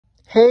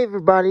Hey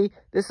everybody,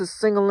 this is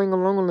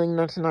Sing-a-ling-a-long-a-ling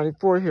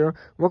 1994 here.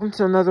 Welcome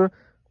to another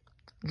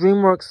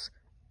Dreamworks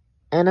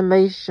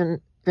animation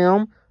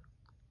film.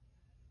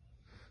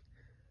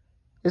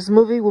 This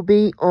movie will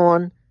be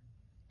on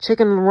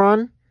Chicken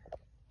Run.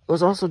 It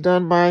was also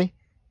done by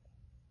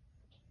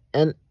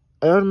an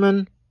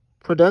Airman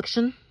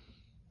production.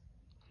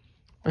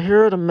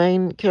 Here are the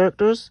main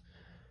characters.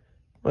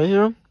 Right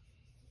here.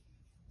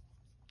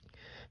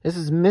 This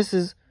is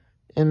Mrs.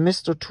 and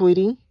Mr.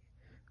 Tweety.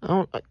 I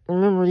don't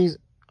remember these.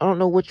 I don't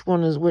know which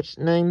one is which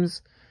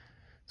names.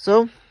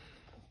 So,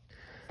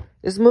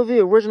 this movie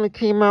originally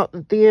came out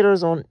in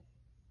theaters in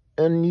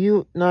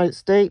the United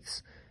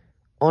States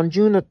on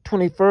June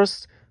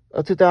 21st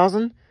of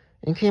 2000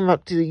 and came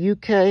out to the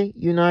UK,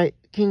 United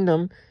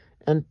Kingdom,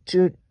 and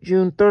to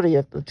June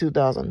 30th of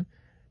 2000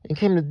 and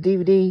came to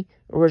DVD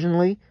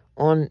originally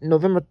on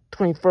November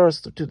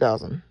 21st of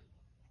 2000.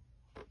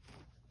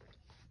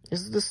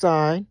 This is the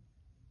side,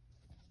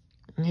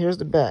 and here's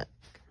the back.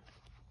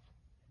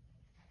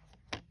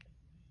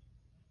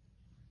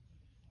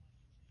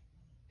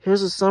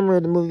 Here's a summary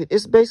of the movie.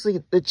 It's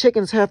basically the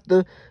chickens have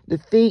to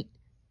defeat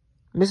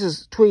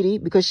Mrs. Tweety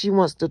because she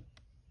wants to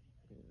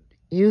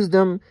use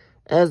them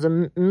as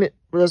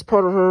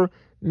part of her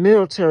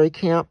military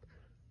camp.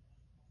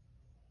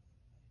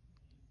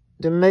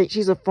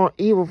 She's a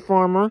evil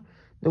farmer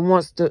that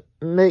wants to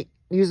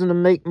use them to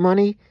make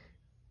money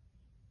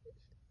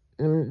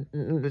and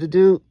to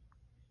do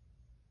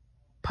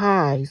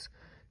pies,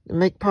 to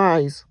make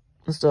pies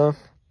and stuff.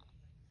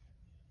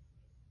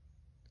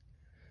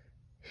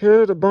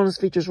 Here are the bonus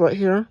features right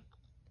here.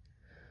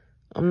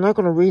 I'm not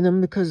going to read them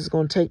because it's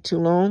going to take too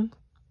long.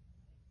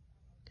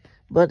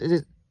 But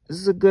this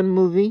is a good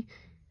movie.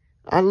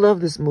 I love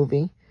this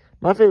movie.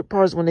 My favorite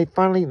part is when they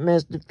finally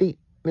managed to defeat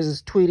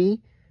Mrs. Tweety.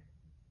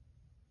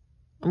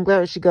 I'm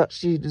glad she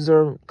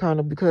deserved kind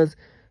of because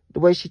the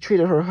way she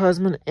treated her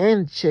husband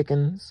and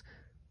chickens.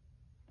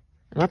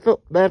 And I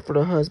felt bad for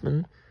the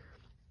husband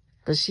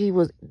because he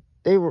abused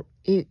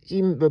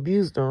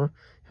him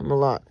a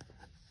lot.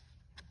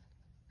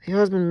 Her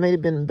husband may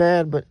have been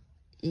bad, but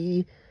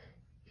Miss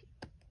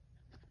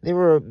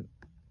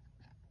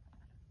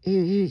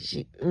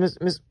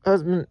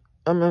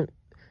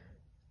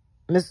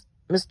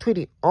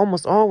Tweety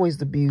almost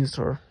always abused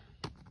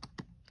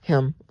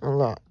him a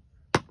lot.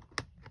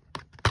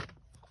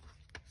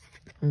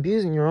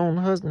 Abusing your own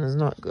husband is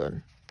not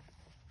good.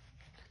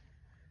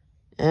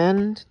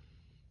 And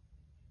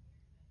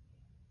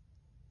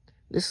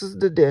this is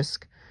the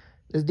disc,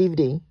 this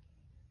DVD.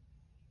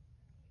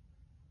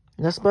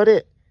 And that's about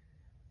it.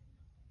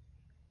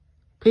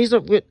 Please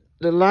don't forget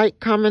to like,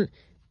 comment,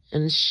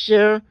 and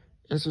share,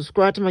 and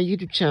subscribe to my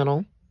YouTube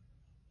channel.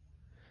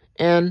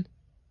 And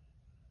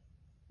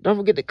don't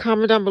forget to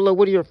comment down below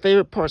what are your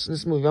favorite parts in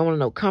this movie. I want to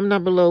know. Comment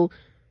down below,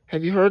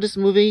 have you heard this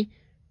movie?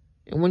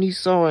 And when you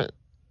saw it.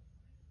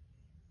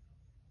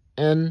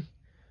 And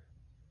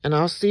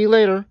I'll see you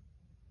later.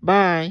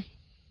 Bye.